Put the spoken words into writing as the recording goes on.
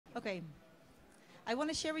Okay. I want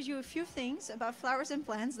to share with you a few things about flowers and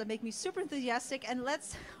plants that make me super enthusiastic, and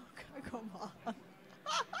let's come on.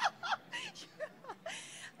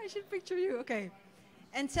 I should picture you. Okay.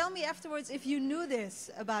 And tell me afterwards if you knew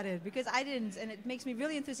this about it, because I didn't, and it makes me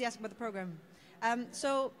really enthusiastic about the program.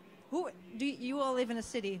 So, who do you all live in a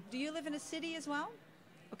city? Do you live in a city as well?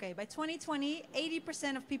 Okay, by 2020,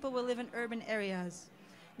 80% of people will live in urban areas.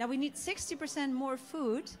 Now we need 60% more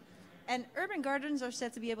food, and urban gardens are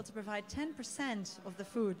said to be able to provide 10% of the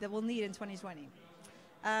food that we'll need in 2020.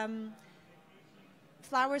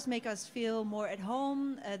 Flowers make us feel more at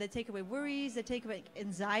home. They take away worries, they take away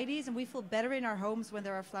anxieties, and we feel better in our homes when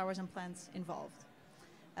there are flowers and plants involved.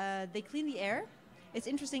 They clean the air. It's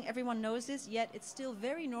interesting, everyone knows this, yet it's still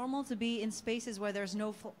very normal to be in spaces where there's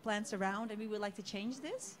no plants around, and we would like to change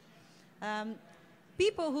this.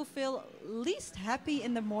 People who feel least happy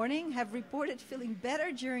in the morning have reported feeling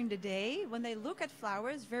better during the day when they look at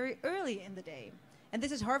flowers very early in the day. And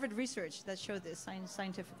this is Harvard research that showed this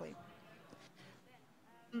scientifically.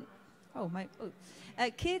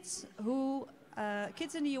 Kids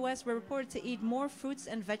in the US were reported to eat more fruits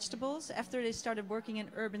and vegetables after they started working in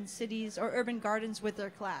urban cities or urban gardens with their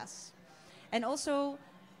class. And also,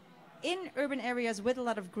 in urban areas with a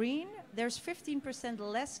lot of green, there's 15%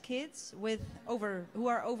 less kids who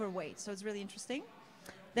are overweight. So it's really interesting.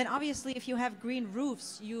 Then obviously, if you have green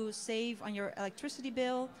roofs, you save on your electricity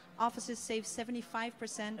bill. Offices save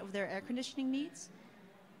 75% of their air conditioning needs.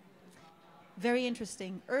 Very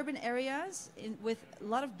interesting. Urban areas with a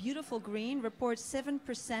lot of beautiful green report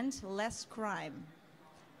 7% less crime.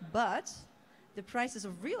 But the prices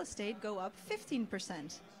of real estate go up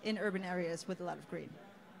 15% in urban areas with a lot of green.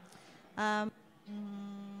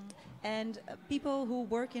 And people who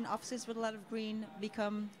work in offices with a lot of green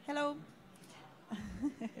become, hello.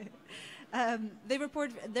 They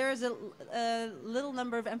report there's a little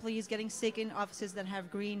number of employees getting sick in offices that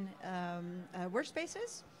have green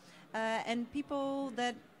workspaces. And people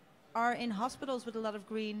that are in hospitals with a lot of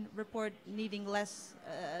green report needing a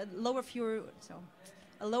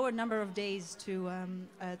lower number of days to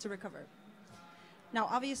recover. Now,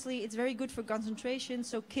 obviously, it's very good for concentration,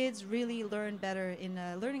 so kids really learn better in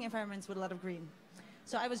learning environments with a lot of green.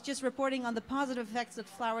 So I was just reporting on the positive effects that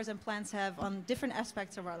flowers and plants have on different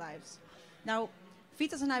aspects of our lives. Now,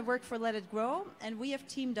 Vitas and I work for Let It Grow, and we have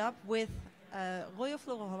teamed up with Royal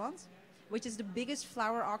Flora Holland, which is the biggest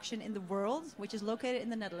flower auction in the world, which is located in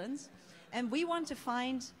the Netherlands. And we want to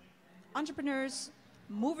find entrepreneurs,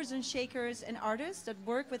 movers and shakers, and artists that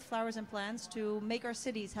work with flowers and plants to make our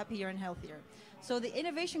cities happier and healthier. So the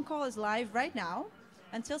innovation call is live right now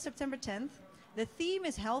until September 10th. The theme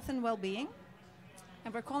is health and well-being.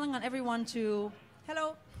 And we're calling on everyone to,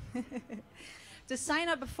 hello, to sign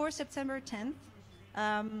up before September 10th.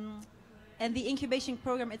 And the incubation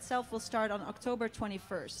program itself will start on October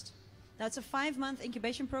 21st. Now, it's a 5-month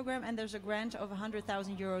incubation program, and there's a grant of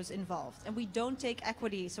 100,000 euros involved. And we don't take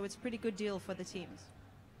equity, so it's a pretty good deal for the teams.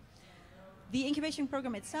 The incubation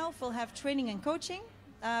program itself will have training and coaching.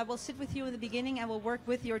 We'll sit with you in the beginning, and we'll work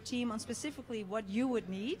with your team on specifically what you would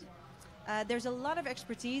need. There's a lot of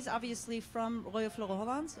expertise, obviously, from Royal Flora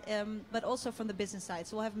Holland, but also from the business side.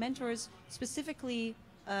 So we'll have mentors, specifically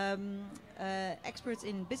experts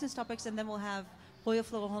in business topics, and then we'll have Royal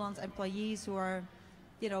Flora Holland employees who are,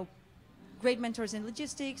 great mentors in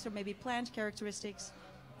logistics or maybe plant characteristics.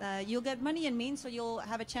 You'll get money and means, so you'll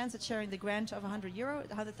have a chance at sharing the grant of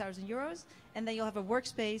 100,000 euros, and then you'll have a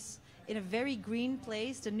workspace in a very green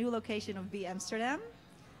place, the new location of B Amsterdam.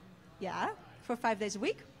 Yeah, for 5 days a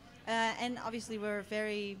week. And obviously, we're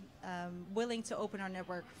very willing to open our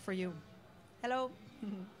network for you. Hello.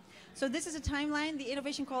 So this is a timeline. The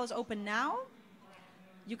innovation call is open now.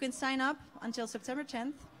 You can sign up until September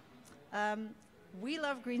 10th. We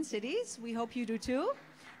love green cities. We hope you do too.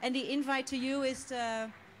 And the invite to you is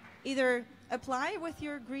to either apply with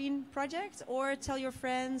your green project or tell your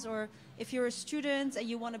friends, or if you're a student and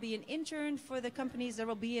you want to be an intern for the companies that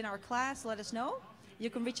will be in our class, let us know. You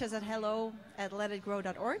can reach us at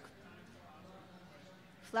hello@letitgrow.org.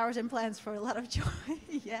 Flowers and plants for a lot of joy.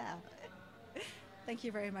 Yeah. Thank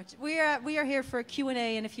you very much. We are here for a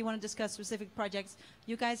Q&A, and if you want to discuss specific projects,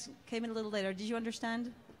 you guys came in a little later. Did you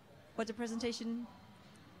understand what the presentation?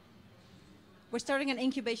 We're starting an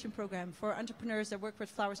incubation program for entrepreneurs that work with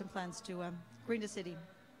flowers and plants to green the city.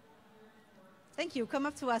 Thank you. Come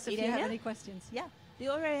up to us if you have any questions. Yeah. Do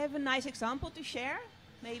you already have a nice example to share?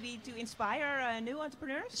 Maybe to inspire new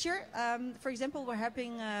entrepreneurs? Sure. For example, we're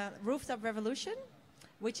helping Rooftop Revolution,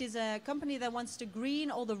 which is a company that wants to green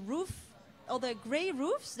all the gray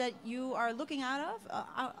roofs that you are looking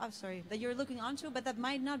that you're looking onto, but that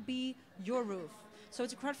might not be your roof. So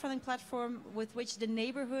it's a crowdfunding platform with which the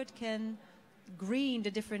neighborhood can green the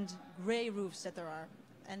different gray roofs that there are.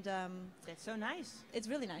 And That's so nice. it's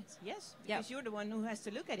really nice. Yes, Yeah. because you're the one who has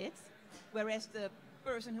to look at it, whereas the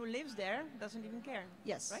person who lives there doesn't even care.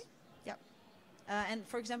 Yes. Right? Yeah. And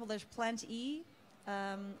for example, there's Plant E,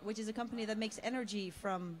 which is a company that makes energy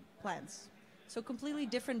from plants. So completely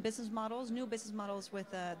different business models, new business models with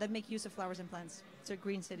that make use of flowers and plants. So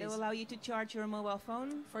green They cities, will allow you to charge your mobile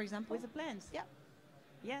phone for example. with the plants. Yeah.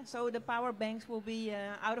 Yeah, so the power banks will be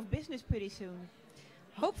out of business pretty soon.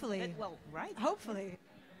 Hopefully. Well, right. Hopefully.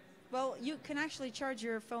 Well, you can actually charge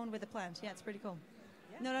your phone with a plant. Yeah, it's pretty cool.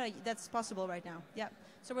 Yeah. No, that's possible right now. Yeah.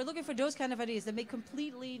 So we're looking for those kind of ideas that make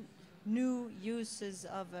completely new uses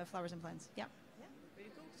of flowers and plants. Yeah. Yeah,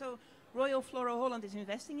 pretty cool. So Royal Flora Holland is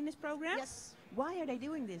investing in this program. Yes. Why are they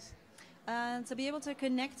doing this? To be able to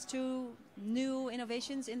connect to new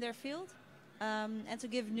innovations in their field, and to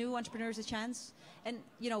give new entrepreneurs a chance. And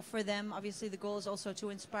for them, obviously, the goal is also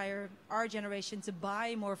to inspire our generation to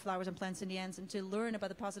buy more flowers and plants in the end, and to learn about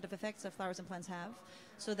the positive effects that flowers and plants have,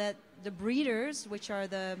 so that the breeders, which are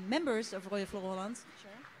the members of Royal Flora Holland,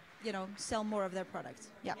 Sure. sell more of their products.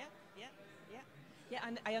 Yeah. Yeah,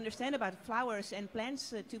 and I understand about flowers and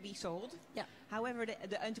plants to be sold. Yeah. However,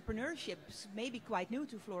 the entrepreneurship is maybe quite new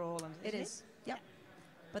to Flora Holland. It isn't is. Yeah.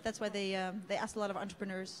 But that's why they asked a lot of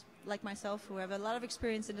entrepreneurs like myself, who have a lot of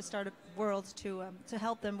experience in the startup world, to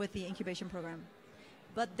help them with the incubation program.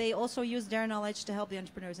 But they also use their knowledge to help the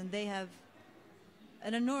entrepreneurs, and they have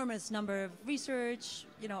an enormous number of research,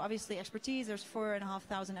 obviously expertise. There's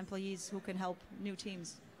 4,500 employees who can help new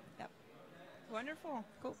teams. Yeah. Wonderful.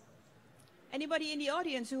 Cool. Anybody in the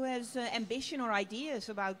audience who has ambition or ideas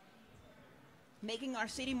about making our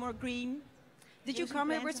city more green? Did you Using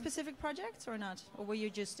come up plants with and- specific projects or not? Or were you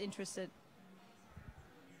just interested?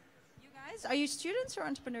 You guys, are you students or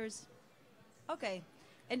entrepreneurs? Okay.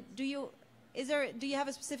 And do you have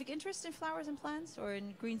a specific interest in flowers and plants or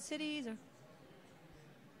in green cities or?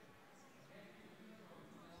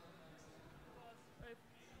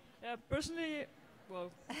 Yeah, personally,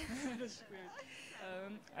 well, that's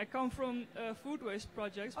weird. I come from food waste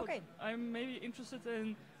projects, but Okay. I'm maybe interested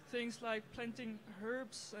in things like planting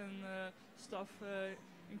herbs and stuff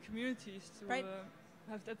in communities to Right.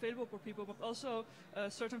 have that available for people, but also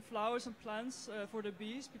certain flowers and plants for the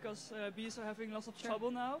bees, because bees are having lots of Sure.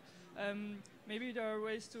 trouble now. Maybe there are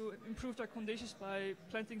ways to improve their conditions by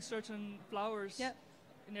planting certain flowers Yeah.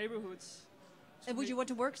 in neighborhoods. And would you want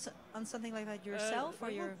to work on something like that yourself, or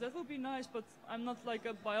your? That would be nice, but I'm not like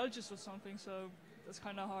a biologist or something, so that's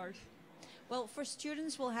kind of hard. Well, for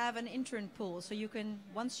students, we'll have an intern pool, so you can,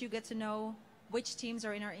 once you get to know which teams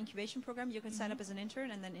are in our incubation program, you can sign up as an intern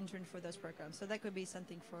and then intern for those programs. So that could be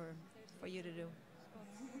something for you to do.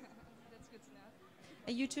 That's good to know.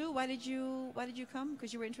 And you too? Why did you come?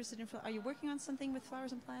 Because you were interested in. Are you working on something with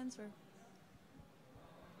flowers and plants, or?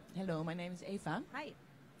 Hello, my name is Eva. Hi.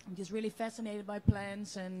 I'm just really fascinated by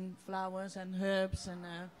plants and flowers and herbs, and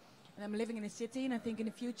I'm living in a city, and I think in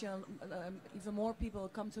the future even more people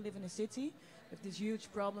come to live in a city with these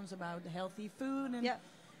huge problems about healthy food, and Yeah.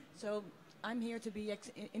 so I'm here to be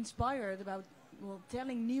inspired about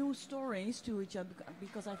telling new stories to each other,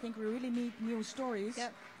 because I think we really need new stories Yeah.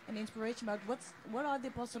 and inspiration about what are the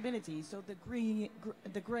possibilities. So the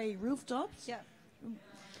gray rooftops. Yeah.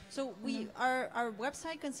 So our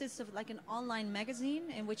website consists of like an online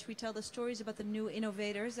magazine in which we tell the stories about the new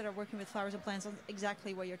innovators that are working with flowers and plants on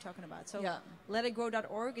exactly what you're talking about. So Yeah.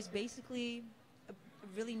 letitgrow.org is basically a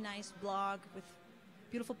really nice blog with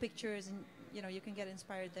beautiful pictures, and you can get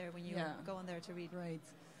inspired there when you Yeah. go on there to read. Right.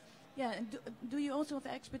 Yeah, and do you also have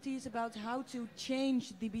expertise about how to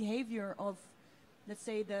change the behavior of, let's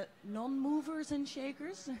say, the non-movers and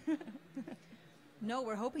shakers? No,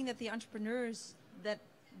 we're hoping that the entrepreneurs that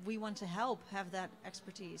we want to help have that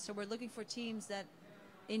expertise. So we're looking for teams that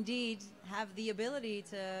indeed have the ability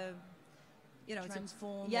to, to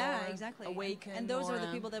Transform yeah, or exactly. awaken. And those or, are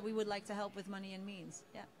the people that we would like to help with money and means.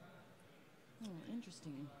 Yeah.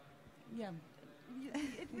 Interesting. Yeah.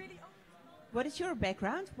 It really. What is your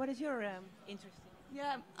background? What is your interest in?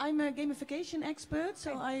 Yeah, I'm a gamification expert,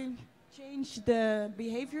 so Okay. I change the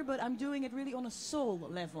behavior, but I'm doing it really on a soul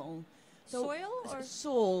level. So Soil or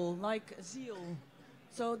soul, like zeal.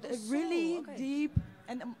 So soul, really okay. deep,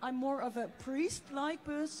 and I'm more of a priest-like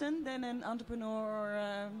person than an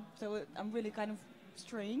entrepreneur. So I'm really kind of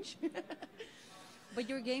strange. But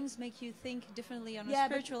your games make you think differently on a Yeah,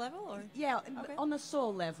 but- spiritual level, or? Yeah, Okay. on a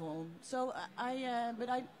soul level. So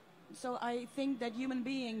I think that human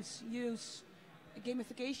beings use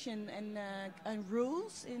gamification and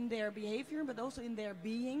rules in their behavior, but also in their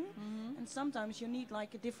being. Mhm. And sometimes you need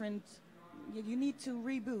like a different you need to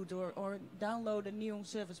reboot or download a new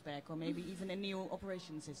service pack or maybe even a new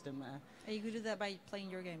operation system. And you could do that by playing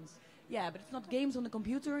your games. Yeah, but it's not games on the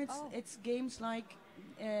computer. It's games like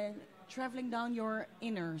traveling down your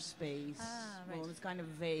inner space. Right. Well, it's kind of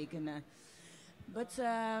vague and. But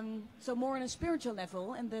so more on a spiritual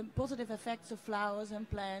level, and the positive effects of flowers and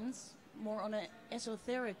plants, more on an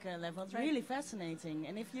esoteric level. It's really fascinating.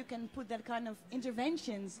 And if you can put that kind of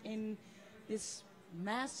interventions in this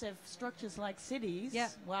massive structures like cities,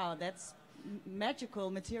 wow, that's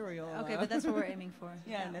magical material. Okay, but that's what we're aiming for.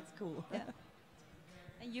 Yeah, that's cool. Yeah.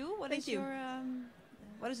 And you, what Thank is you. your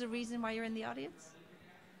what is the reason why you're in the audience?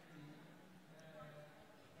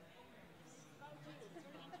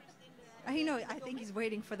 I think he's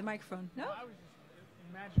waiting for the microphone. No? I was just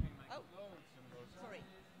imagining like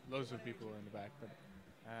loads of people in the back. But,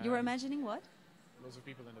 You were imagining what? loads of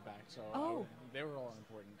people in the back, so they were all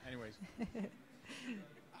important. Anyways,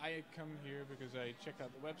 I come here because I checked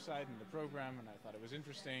out the website and the program, and I thought it was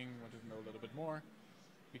interesting, wanted to know a little bit more,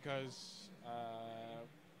 because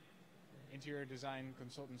interior design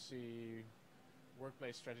consultancy,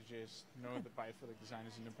 workplace strategists know that biophilic design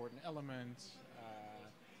is an important element.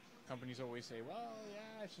 Companies always say, well,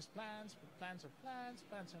 yeah, it's just plants, but plants are plants.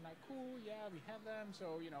 Plants are not cool. Yeah, we have them.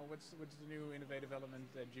 So, what's the new innovative element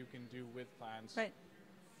that you can do with plants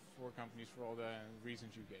for companies for all the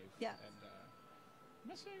reasons you gave? Yeah. And I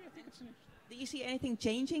must say, I think it's an interesting. Do you see anything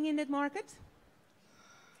changing in that market?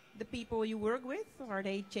 The people you work with, are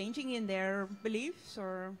they changing in their beliefs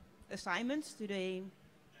or assignments? Do they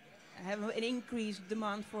have an increased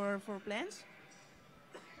demand for plants?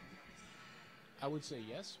 I would say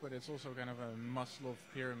yes, but it's also kind of a Maslow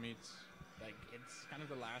pyramid. Like, it's kind of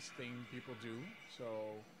the last thing people do. So,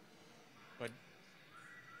 but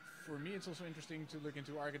for me, it's also interesting to look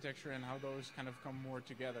into architecture and how those kind of come more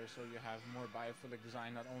together. So you have more biophilic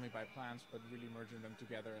design, not only by plants, but really merging them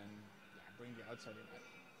together and bring the outside in.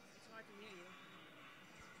 It's hard to hear you.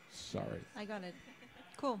 Sorry. I got it.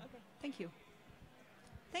 Cool. Okay. Thank you.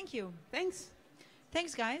 Thank you. Thanks.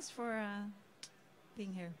 Thanks, guys, for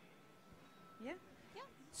being here. Yeah? Yeah.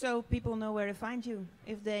 So people know where to find you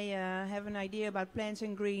if they have an idea about plants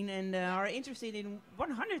and green and are interested in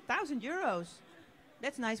 100,000 euros.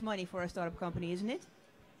 That's nice money for a startup company, isn't it?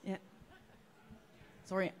 Yeah.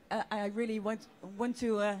 Sorry, I really want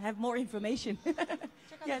to have more information. Check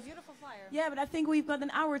out that beautiful flyer. Yeah, but I think we've got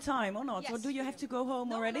an hour time, or not? Yes, Or do you have to go home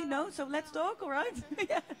No, already? no. So let's talk, all right?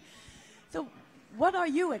 Yeah. So what are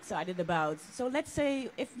you excited about? So let's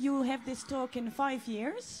say if you have this talk in 5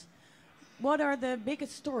 years, what are the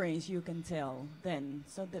biggest stories you can tell then?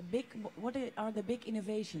 So what are the big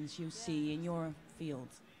innovations you see in your field?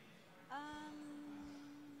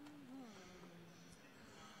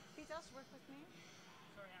 Vitas, work with me.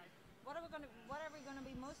 What are we going to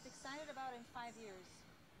be most excited about in 5 years?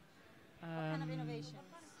 What kind of innovations?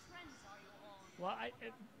 Well,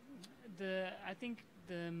 I think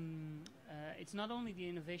it's not only the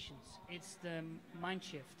innovations; it's the mind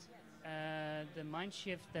shift. The mind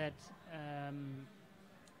shift that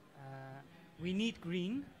we need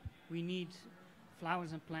green, we need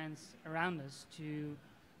flowers and plants around us to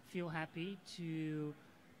feel happy, to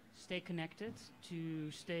stay connected,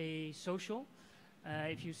 to stay social.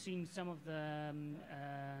 If you've seen some of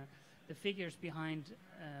the figures behind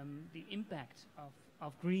the impact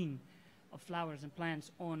of green, of flowers and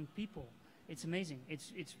plants on people, it's amazing.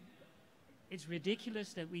 It's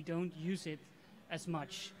ridiculous that we don't use it as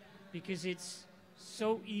much, because it's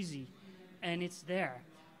so easy and it's there,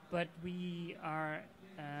 but we are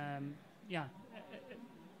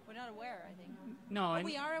We're not aware, I think. no, and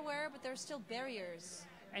We are aware, but there's still barriers.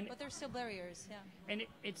 Yeah. And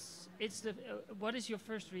it's the what is your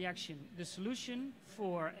first reaction? The solution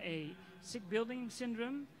for a sick building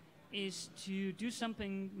syndrome is to do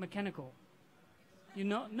something mechanical.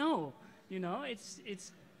 No,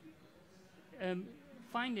 it's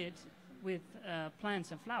find it with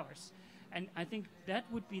plants and flowers, and I think that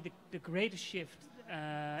would be the greatest shift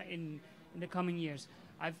in the coming years.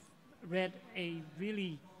 I've read a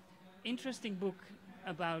really interesting book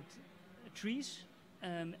about trees,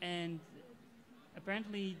 and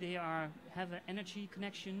apparently they have an energy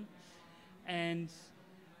connection, and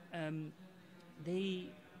they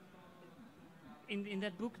in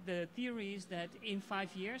that book the theory is that in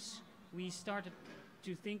 5 years we started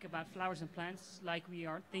to think about flowers and plants like we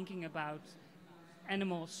are thinking about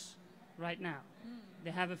animals right now.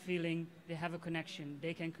 They have a feeling, they have a connection,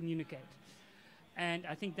 they can communicate. And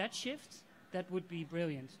I think that shift, that would be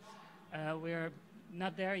brilliant. We're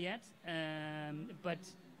not there yet, but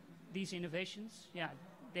these innovations,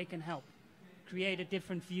 they can help create a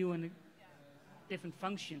different view and a different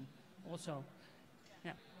function also.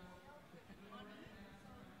 Yeah.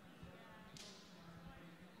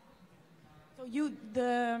 So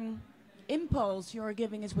the impulse you're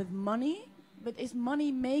giving is with money, but is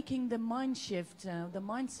money making the mind shift, the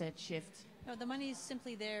mindset shift? No, the money is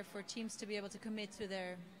simply there for teams to be able to commit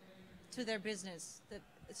to their business.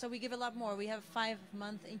 So we give a lot more. We have a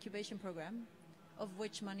 5-month incubation program, of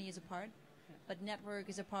which money is a part, but network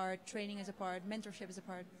is a part, training is a part, mentorship is a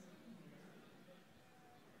part.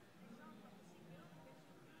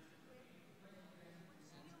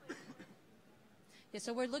 Yeah,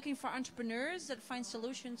 so we're looking for entrepreneurs that find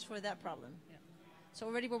solutions for that problem. Yeah. So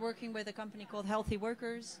already we're working with a company called Healthy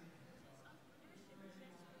Workers.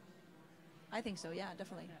 I think so, yeah,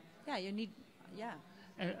 definitely. Yeah, you need, yeah.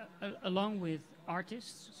 Along with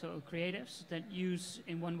artists, so creatives that use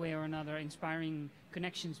in one way or another inspiring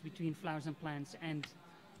connections between flowers and plants and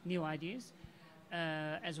new ideas,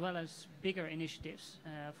 as well as bigger initiatives.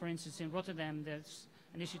 For instance, in Rotterdam, there's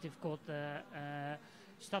an initiative called the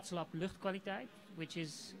Stadslab Luchtkwaliteit, which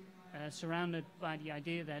is surrounded by the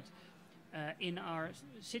idea that in our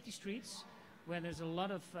city streets, where there's a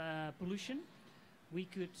lot of pollution, we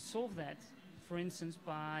could solve that, for instance,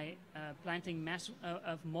 by planting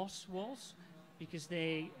of moss walls, because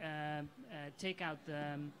they take out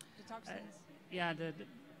the toxins.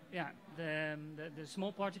 The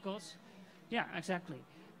small particles. Yeah, exactly.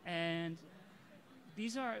 And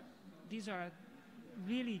these are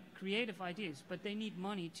really creative ideas, but they need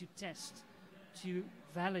money to test, to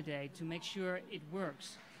validate, to make sure it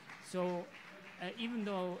works. So even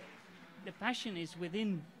though the passion is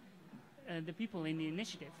within the people in the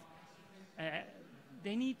initiative,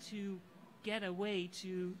 they need to get a way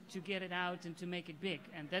to get it out and to make it big,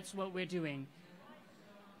 and that's what we're doing.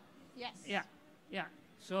 Yes. Yeah.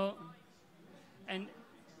 So, and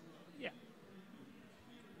yeah.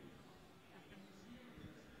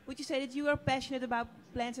 Would you say that you are passionate about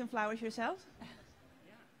plants and flowers yourself?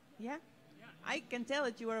 Yeah? I can tell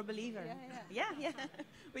that you are a believer. Yeah.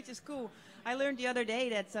 Which is cool. I learned the other day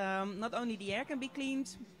that not only the air can be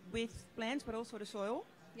cleaned with plants, but also the soil.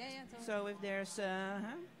 Yeah, totally. So if there's,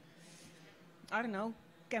 I don't know,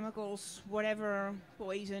 chemicals, whatever,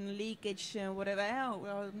 poison, leakage, whatever.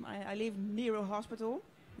 I live near a hospital.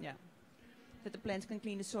 Yeah. That the plants can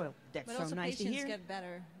clean the soil. That's but so also nice to hear. patients get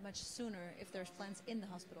better much sooner if there's plants in the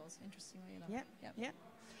hospitals, interestingly enough. Yeah.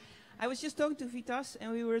 I was just talking to Vitas,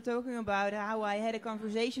 and we were talking about how I had a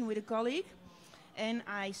conversation with a colleague, and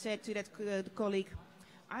I said to that colleague,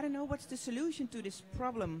 I don't know what's the solution to this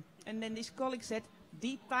problem. And then this colleague said,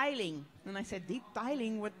 deep tiling. And I said, deep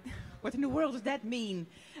tiling? What in the world does that mean?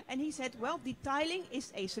 And he said, well, deep tiling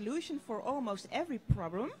is a solution for almost every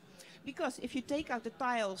problem, because if you take out the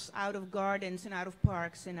tiles out of gardens and out of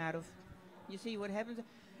parks and out of, you see what happens,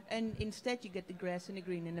 and instead you get the grass and the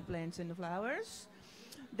green and the plants and the flowers,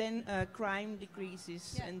 then crime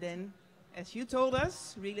decreases, and then, as you told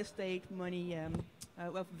us, real estate money,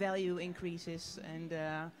 value increases, and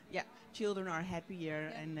children are happier,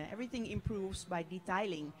 and everything improves by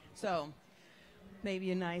detiling. So maybe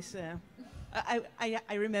a nice.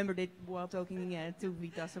 I remembered it while talking to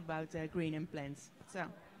Vitas about green and plants. So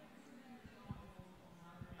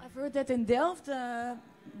I've heard that in Delft,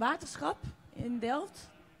 Waterschap in Delft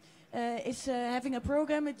is having a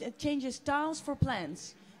program. It changes tiles for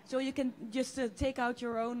plants. So you can just take out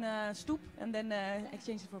your own stoep and then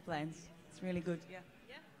exchange it for plants. It's really good. Yeah.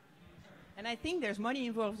 And I think there's money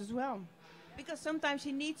involved as well, because sometimes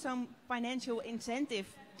you need some financial incentive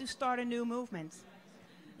to start a new movement.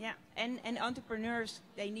 Yeah, and entrepreneurs,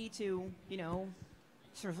 they need to,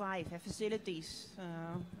 survive, have facilities,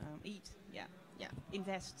 eat,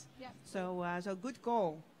 invest. Yeah. So good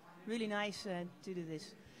call. Really nice to do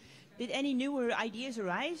this. Did any newer ideas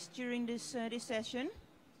arise during this session?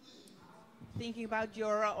 Thinking about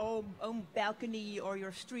your own balcony or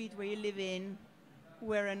your street where you live in,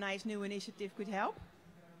 where a nice new initiative could help,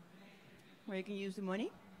 where you can use the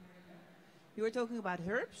money. You were talking about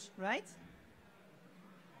herbs, right?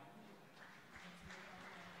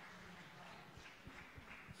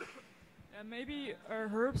 Maybe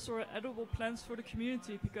herbs or edible plants for the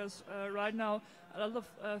community, because right now a lot of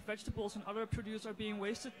vegetables and other produce are being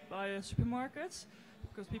wasted by supermarkets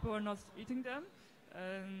because people are not eating them.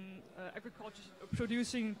 And agriculture is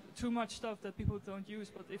producing too much stuff that people don't use.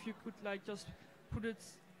 But if you could just put it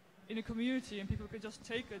in a community and people can just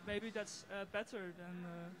take it, maybe that's better than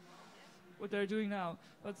what they're doing now.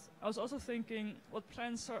 But I was also thinking what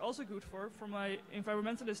plants are also good for, from my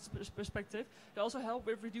environmentalist perspective, they also help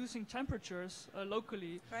with reducing temperatures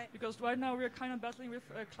locally. Right. Because right now we're kind of battling with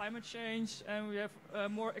climate change, and we have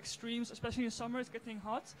more extremes, especially in summer it's getting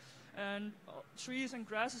hot. And trees and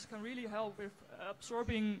grasses can really help with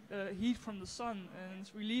absorbing heat from the sun and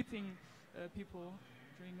relieving people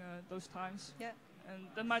during those times. Yeah. And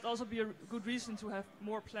that might also be a good reason to have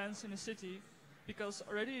more plants in a city, because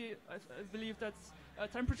already I believe that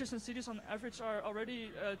temperatures in cities on average are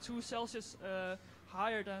already 2 Celsius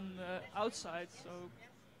higher than outside. So,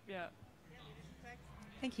 yeah.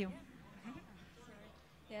 Thank you.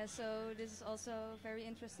 Yeah, so this is also a very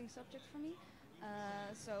interesting subject for me.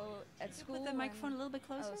 So at school, Put the microphone a little bit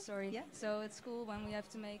closer. Oh, sorry. Yeah. So at school, when we have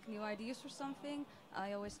to make new ideas for something,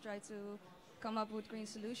 I always try to come up with green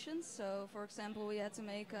solutions. So, for example, we had to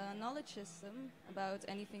make a knowledge system about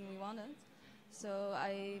anything we wanted. So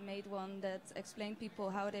I made one that explained people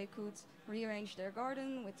how they could rearrange their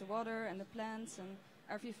garden with the water and the plants and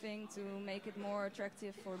everything to make it more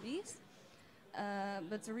attractive for bees.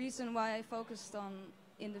 But the reason why I focused on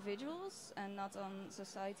individuals and not on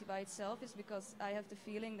society by itself is because I have the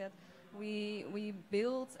feeling that we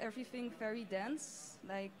build everything very dense,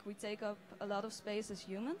 like we take up a lot of space as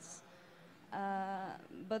humans,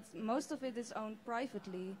 but most of it is owned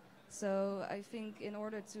privately. So I think in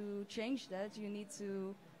order to change that, you need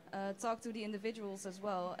to talk to the individuals as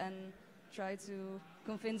well and try to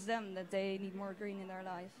convince them that they need more green in their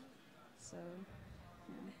life. So,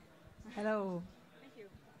 yeah. Hello.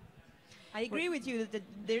 I agree with you that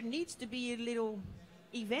there needs to be a little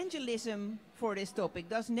evangelism for this topic,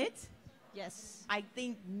 doesn't it? Yes. I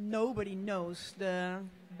think nobody knows the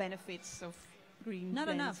benefits of green Not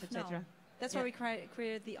plants, enough, etc. no. That's Yeah. why we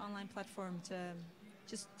created the online platform to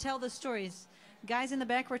just tell the stories. Guys in the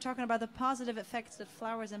back, we're talking about the positive effects that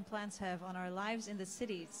flowers and plants have on our lives in the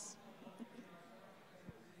cities.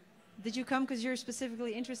 Did you come because you're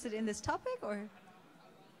specifically interested in this topic, or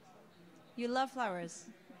you love flowers?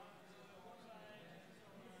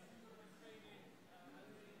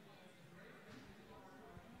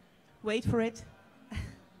 Wait for it.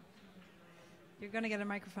 You're going to get a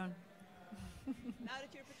microphone. Now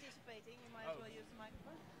that you're participating, you might as well use the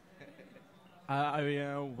microphone.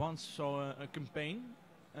 I once saw a campaign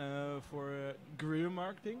for guerrilla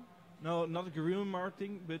marketing. No, not guerrilla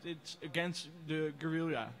marketing, but it's against the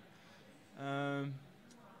guerrilla.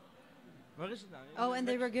 What is it now? Oh, and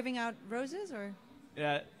they were giving out roses, or?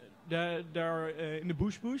 Yeah, they're in the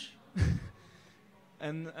bush.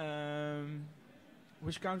 And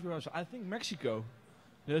which country was it? I think Mexico.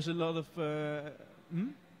 There's a lot of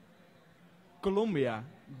Colombia.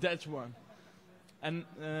 That's one. And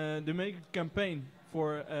they make a campaign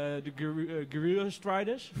for the guerrilla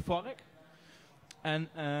striders, FARC. And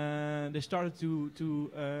they started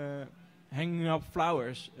to hanging up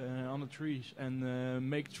flowers on the trees and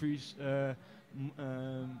make trees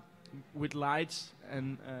with lights.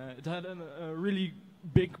 And it had a really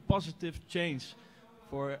big positive change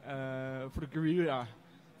for the guerrilla,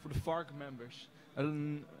 for the FARC members.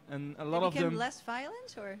 And a lot of them became less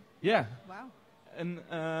violent, or? Yeah. Wow. And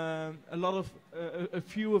a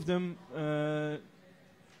few of them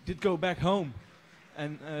did go back home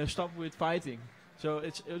and stop with fighting. So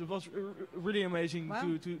it was really amazing.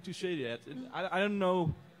 Wow. to see that. I don't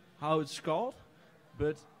know how it's called,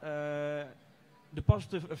 but the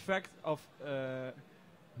positive effect of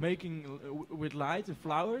making with light and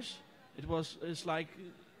flowers, it's like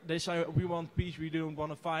they say, we want peace, we don't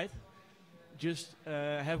want to fight. Just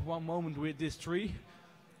have one moment with this tree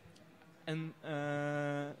and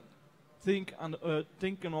think on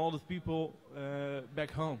all the people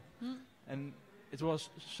back home. And it was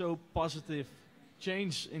so positive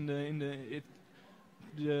change in the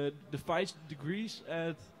 5 degrees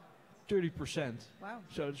at 30%. Wow.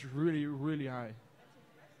 So it's really, really high.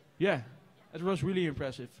 Yeah, it was really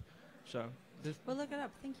impressive. So. Well, look it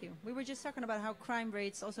up. Thank you. We were just talking about how crime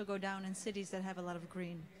rates also go down in cities that have a lot of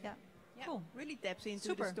green. Yeah. Cool. Really taps into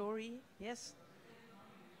Super. the story. Yes.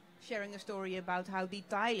 Sharing a story about how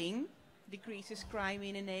detailing decreases crime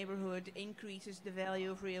in a neighborhood, increases the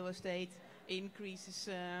value of real estate, increases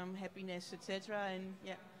happiness, etc. And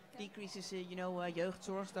decreases,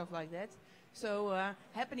 jeugdzorg, stuff like that. So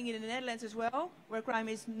happening in the Netherlands as well, where crime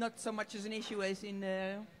is not so much as an issue as in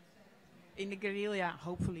the guerrilla.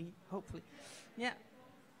 Hopefully. Yeah.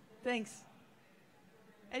 Thanks.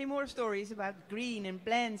 Any more stories about green and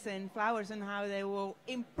plants and flowers and how they will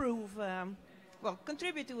improve,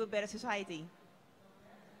 contribute to a better society?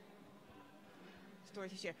 Story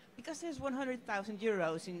to share. Because there's 100,000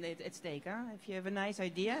 euros at stake. Huh? If you have a nice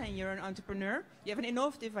idea and you're an entrepreneur, you have an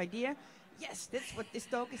innovative idea, yes, that's what this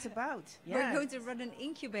talk is about. Yeah. We're going to run an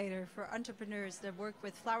incubator for entrepreneurs that work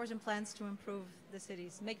with flowers and plants to improve the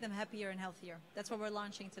cities, make them happier and healthier. That's what we're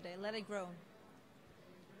launching today. Let it grow.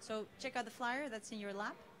 So check out the flyer that's in your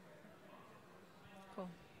lap. Cool.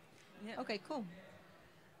 Yeah. Okay, cool.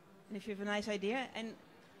 And if you have a nice idea, and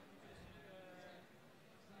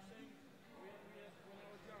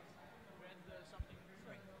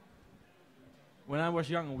When I was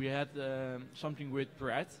young, we had something with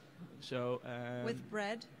bread. So With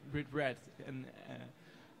bread. with bread, and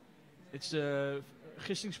it's a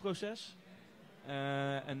gistingsproces,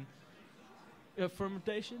 and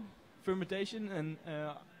fermentation, and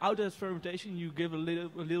out of that fermentation, you give a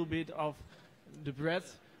little bit of the bread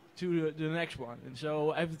to the next one, and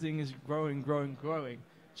so everything is growing.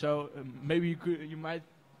 So maybe you might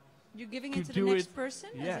You're giving could it to the do next it, person?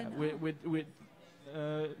 As yeah, in,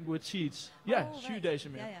 with seeds. Yeah, Oh, right.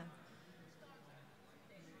 zuurdesem. Yeah,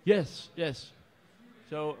 yeah. Yes.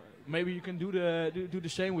 So maybe you can do the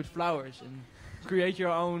same with flowers and create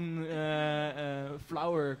your own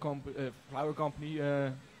flower company.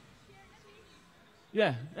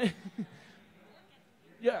 Yeah,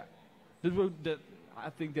 yeah. That I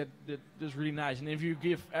think that's really nice. And if you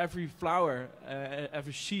give every flower,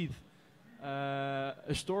 every seed,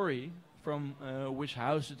 a story from which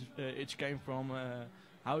house it came from,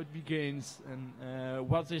 how it begins, and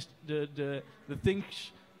what is the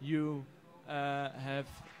things you have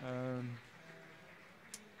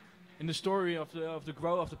in the story of the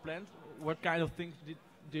growth of the plant. What kind of things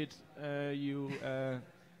did you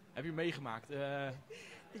have you meegemaakt?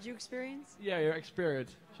 Did you experience? Yeah, your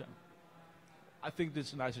experience. So I think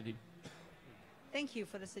that's a nice idea. Thank you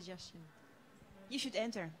for the suggestion. you should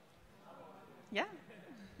enter. Yeah?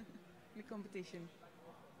 The competition.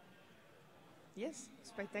 Yes,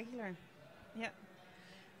 spectacular. Yeah.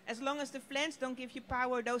 As long as the plants don't give you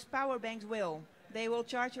power, those power banks will. They will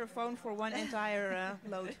charge your phone for one entire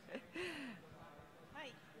load. Hi.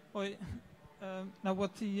 Hoi. Now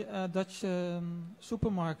what the Dutch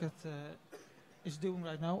supermarket is doing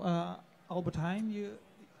right now, Albert Heijn, you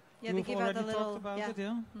Yeah, they have give out already the little. talked about Yeah. it,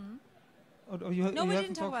 yeah? Mhm. Or you No, you we haven't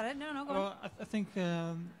didn't talk about it. No, go on. Well, I think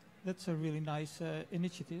that's a really nice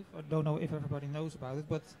initiative. I don't know if everybody knows about it,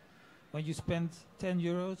 but when you spend 10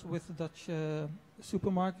 euros with the Dutch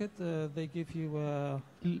supermarket, they give you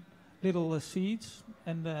little seeds,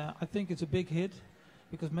 and I think it's a big hit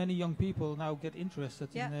because many young people now get interested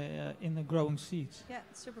in the growing seeds. Yeah,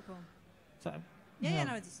 it's super cool. So, Yeah,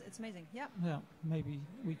 no, it's amazing. Yeah. Yeah, maybe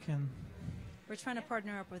we can. We're trying to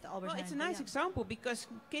partner up with Albert Well, Heijn. it's a but nice yeah. example because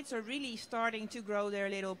kids are really starting to grow their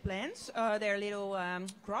little plants, their little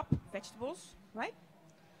crop, vegetables, right?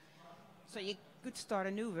 So you could start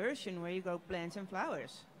a new version where you grow plants and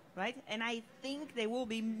flowers, right? And I think they will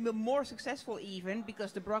be more successful even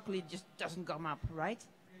because the broccoli just doesn't come up, right?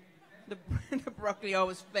 The broccoli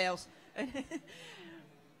always fails.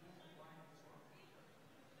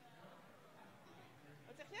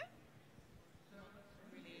 Wat zeg je?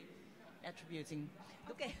 Attributing.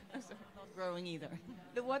 Okay. Not growing either.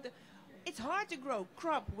 It's hard to grow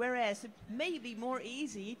crop, whereas it may be more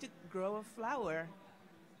easy to grow a flower.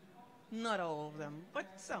 Not all of them, but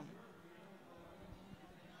some.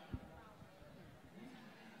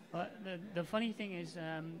 Well, the funny thing is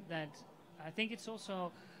that I think it's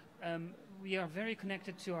also we are very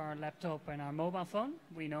connected to our laptop and our mobile phone.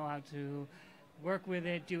 We know how to work with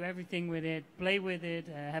it, do everything with it, play with it,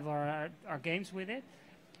 have our games with it.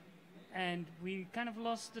 And we kind of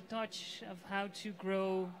lost the touch of how to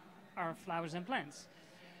grow our flowers and plants.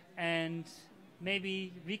 And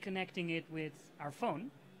maybe reconnecting it with our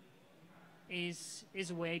phone is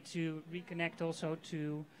a way to reconnect also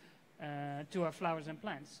to our flowers and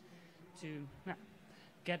plants, to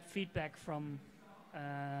get feedback from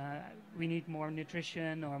we need more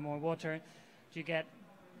nutrition or more water. To get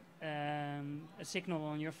a signal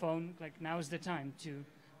on your phone, like now is the time to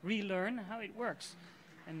relearn how it works.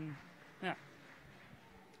 And yeah,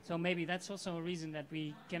 so maybe that's also a reason that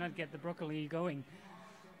we cannot get the broccoli going.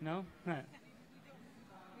 No?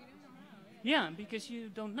 Yeah, because you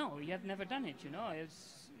don't know. You have never done it, you know.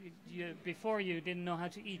 Before you didn't know how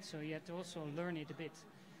to eat, so you had to also learn it a bit,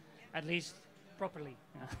 at least properly.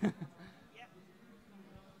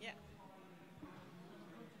 Yeah.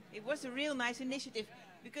 It was a real nice initiative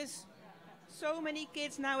because so many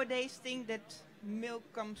kids nowadays think that milk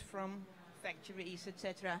comes from factories,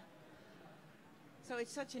 etc. So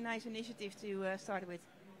it's such a nice initiative to start with.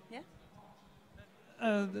 Yeah?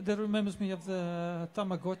 That remembers me of the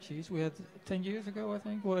Tamagotchis we had 10 years ago, I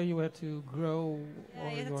think, where you had to grow Yeah,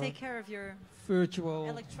 you have to your take care of your virtual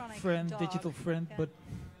electronic friend, dog. digital friend, Yeah. but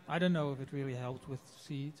I don't know if it really helped with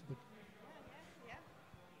seeds. But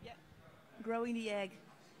Yeah. Growing the egg.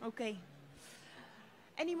 Okay.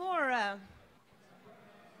 Any more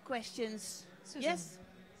questions? Susan. Yes?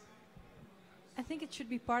 I think it should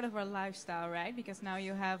be part of our lifestyle, right? Because now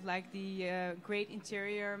you have like the great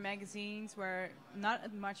interior magazines where not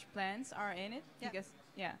much plants are in it. Yeah. Because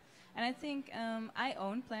and I think I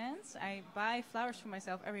own plants. I buy flowers for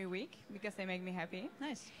myself every week because they make me happy.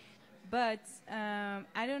 Nice. But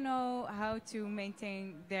I don't know how to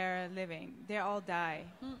maintain their living. They all die.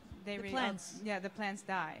 They The really plants. the plants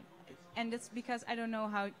die, and it's because I don't know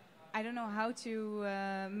how to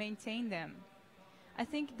maintain them. I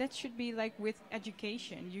think that should be like with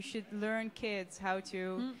education. You should learn kids how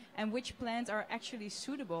to and which plants are actually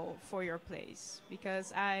suitable for your place.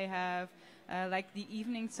 Because I have like the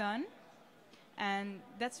evening sun, and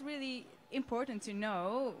that's really important to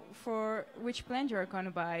know for which plant you're going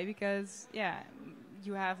to buy. Because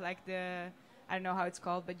you have like I don't know how it's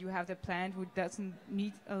called, but you have the plant who doesn't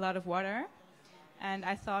need a lot of water. And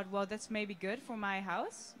I thought, well, that's maybe good for my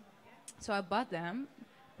house. So I bought them,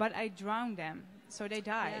 but I drowned them. So they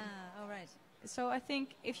died. Yeah, all right. So I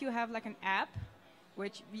think if you have like an app,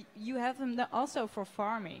 which you have them also for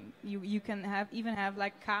farming. You can even have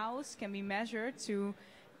like cows can be measured to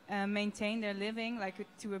maintain their living like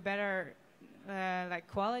to a better like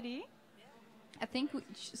quality. I think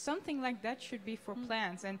something like that should be for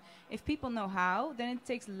plants. And if people know how, then it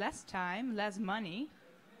takes less time, less money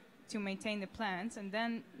to maintain the plants, and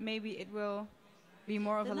then maybe it will be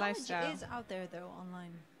more of a lifestyle. The knowledge is out there though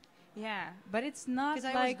online. Yeah, but it's not Because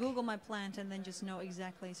like I always Google my plant and then just know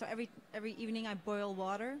exactly. So every evening I boil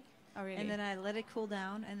water, oh, really? and then I let it cool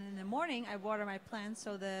down, and in the morning I water my plants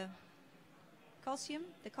so the calcium,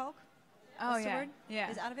 the caulk, oh what's the yeah, word?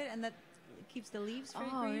 yeah. is out of it, and that keeps the leaves very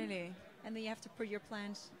Oh, green. really? And then you have to put your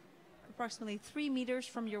plant approximately 3 meters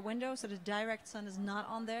from your window, so the direct sun is not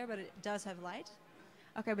on there, but it does have light.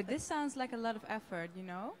 Okay, but this sounds like a lot of effort, you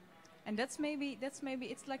know? And that's maybe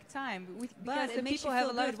it's like time. Because But the it makes people you have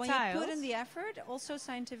feel a lot good of when tiles. you put in the effort. Also,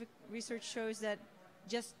 scientific research shows that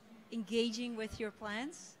just engaging with your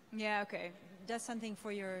plants Yeah, okay. does something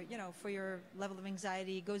for your, for your level of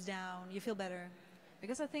anxiety. It goes down. You feel better.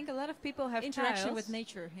 Because I think a lot of people have Interaction tiles, with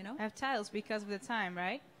nature, have tiles because of the time,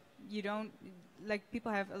 right? You don't like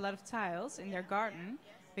people have a lot of tiles in their garden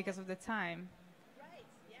because of the time.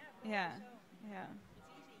 Yeah, yeah.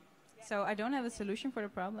 So I don't have a solution for the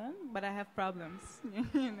problem, but I have problems,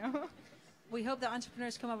 you know. We hope that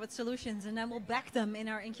entrepreneurs come up with solutions, and then we'll back them in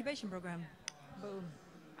our incubation program. Boom.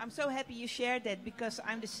 I'm so happy you shared that because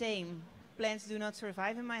I'm the same. Plants do not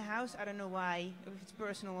survive in my house. I don't know why, if it's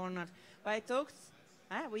personal or not. But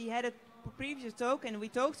we had a previous talk and we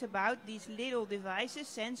talked about these little devices,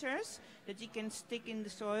 sensors, that you can stick in the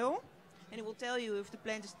soil and it will tell you if the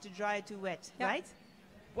plant is too dry or too wet, right?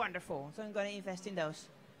 Wonderful. So I'm going to invest in those.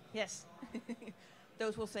 Yes.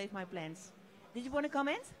 Those will save my plants. Did you want to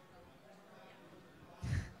comment?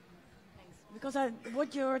 Because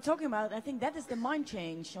what you're talking about, I think that is the mind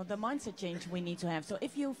change or the mindset change we need to have. So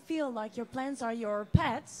if you feel like your plants are your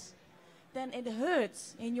pets, then it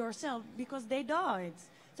hurts in yourself because they died.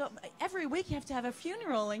 So every week you have to have a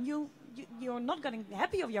funeral, and you're not getting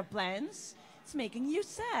happy of your plants. It's making you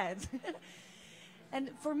sad.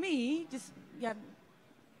 And for me, this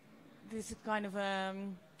is kind of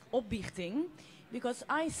opbiechting, because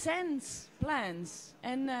I sense plants,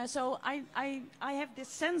 and so I have this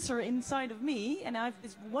sensor inside of me, and I have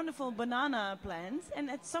this wonderful banana plant, and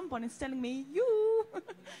at some point it's telling me, "You,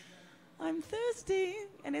 I'm thirsty,"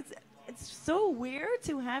 and it's so weird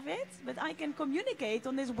to have it, but I can communicate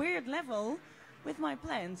on this weird level with my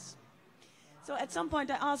plants. So at some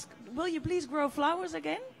point I ask, "Will you please grow flowers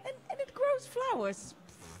again?" And it grows flowers.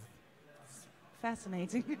 It's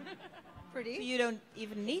fascinating. Pretty. So you don't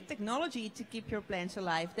even need technology to keep your plants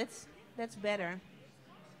alive. That's better.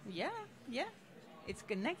 Yeah. It's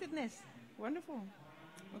connectedness. Wonderful.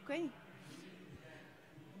 Okay.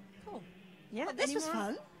 Cool. Yeah. Well, this was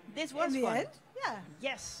fun. This was In the fun. end. Yeah.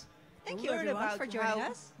 Yes. Thank you, Learn everyone, about for joining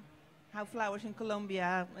us. How flowers in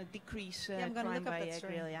Colombia decrease I'm gonna crime look up by that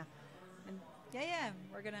story. Agrilia. Yeah.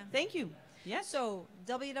 We're gonna. Thank you. Yes. So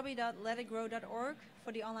www.letitgrow.org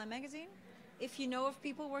for the online magazine. If you know of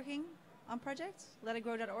people working on projects,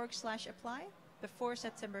 letitgrow.org/apply before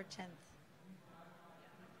September 10th.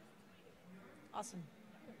 Awesome.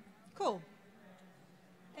 Cool.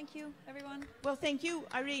 Thank you, everyone. Well, thank you,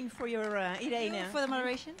 Irene, for your Irene. For the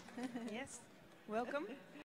moderation. Yes. Welcome.